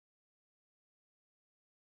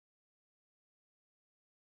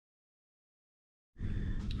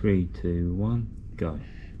3, 2, 1, go.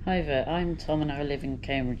 Hi there, I'm Tom and I live in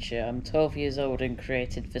Cambridgeshire. I'm 12 years old and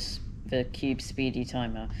created the CubeSpeedee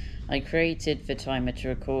timer. I created the timer to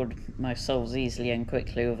record my solves easily and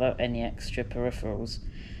quickly without any extra peripherals.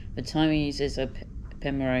 The timer uses a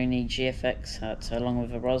Pimoroni GFXhat along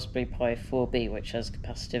with a Raspberry Pi 4B which has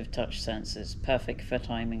capacitive touch sensors, perfect for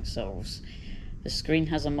timing solves. The screen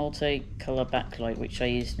has a multi-colour backlight which I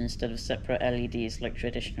used instead of separate LEDs like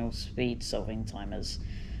traditional speed solving timers.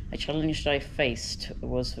 A challenge I faced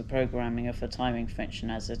was the programming of the timing function,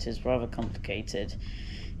 as it is rather complicated.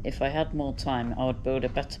 If I had more time, I would build a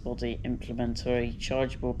better body, implement a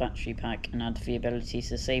chargeable battery pack, and add the ability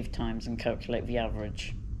to save times and calculate the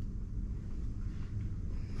average.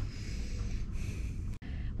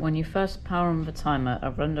 When you first power on the timer,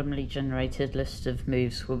 a randomly generated list of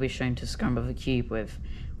moves will be shown to scramble the cube with.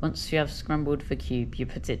 Once you have scrambled the cube, you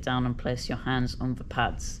put it down and place your hands on the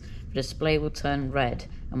pads. The display will turn red,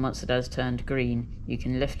 and once it has turned green, you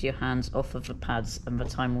can lift your hands off of the pads and the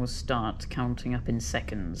timer will start counting up in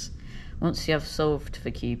seconds. Once you have solved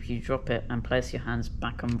the cube, you drop it and place your hands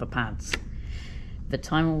back on the pads. The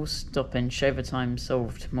timer will stop and show the time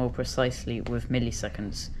solved more precisely with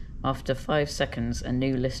milliseconds. After 5 seconds, a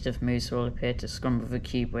new list of moves will appear to scramble the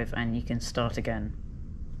cube with, and you can start again.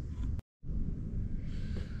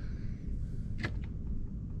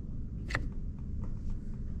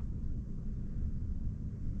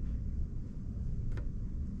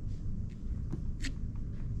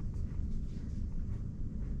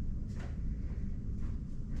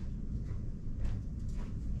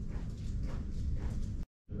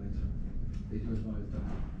 They do advise that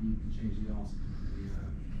you can change the ask,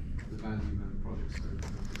 the value and the project scope of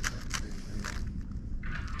the second page anyway.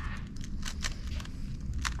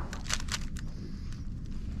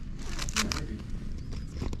 Yeah, maybe.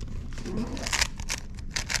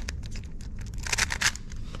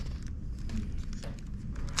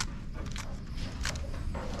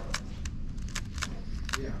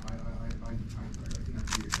 Yeah, I think that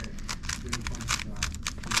could be okay. The only point is that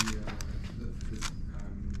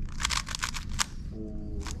for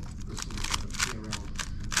the sort of PRL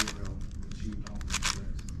and DRL achieved on the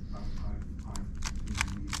project,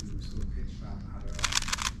 we sort of pitched that at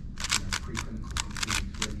a preclinical complete,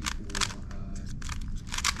 ready for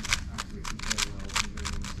activating PRL and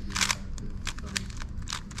going into the phone.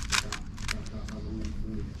 So that was all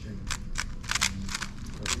the chain.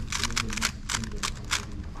 So I think it's a little bit nice to think about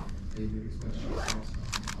maybe especially faster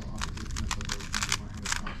on other different methods, you might have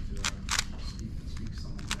a chance to speak to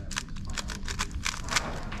someone there to find out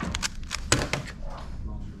what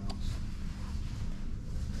large amounts.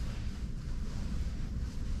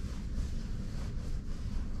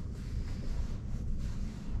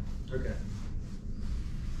 Okay.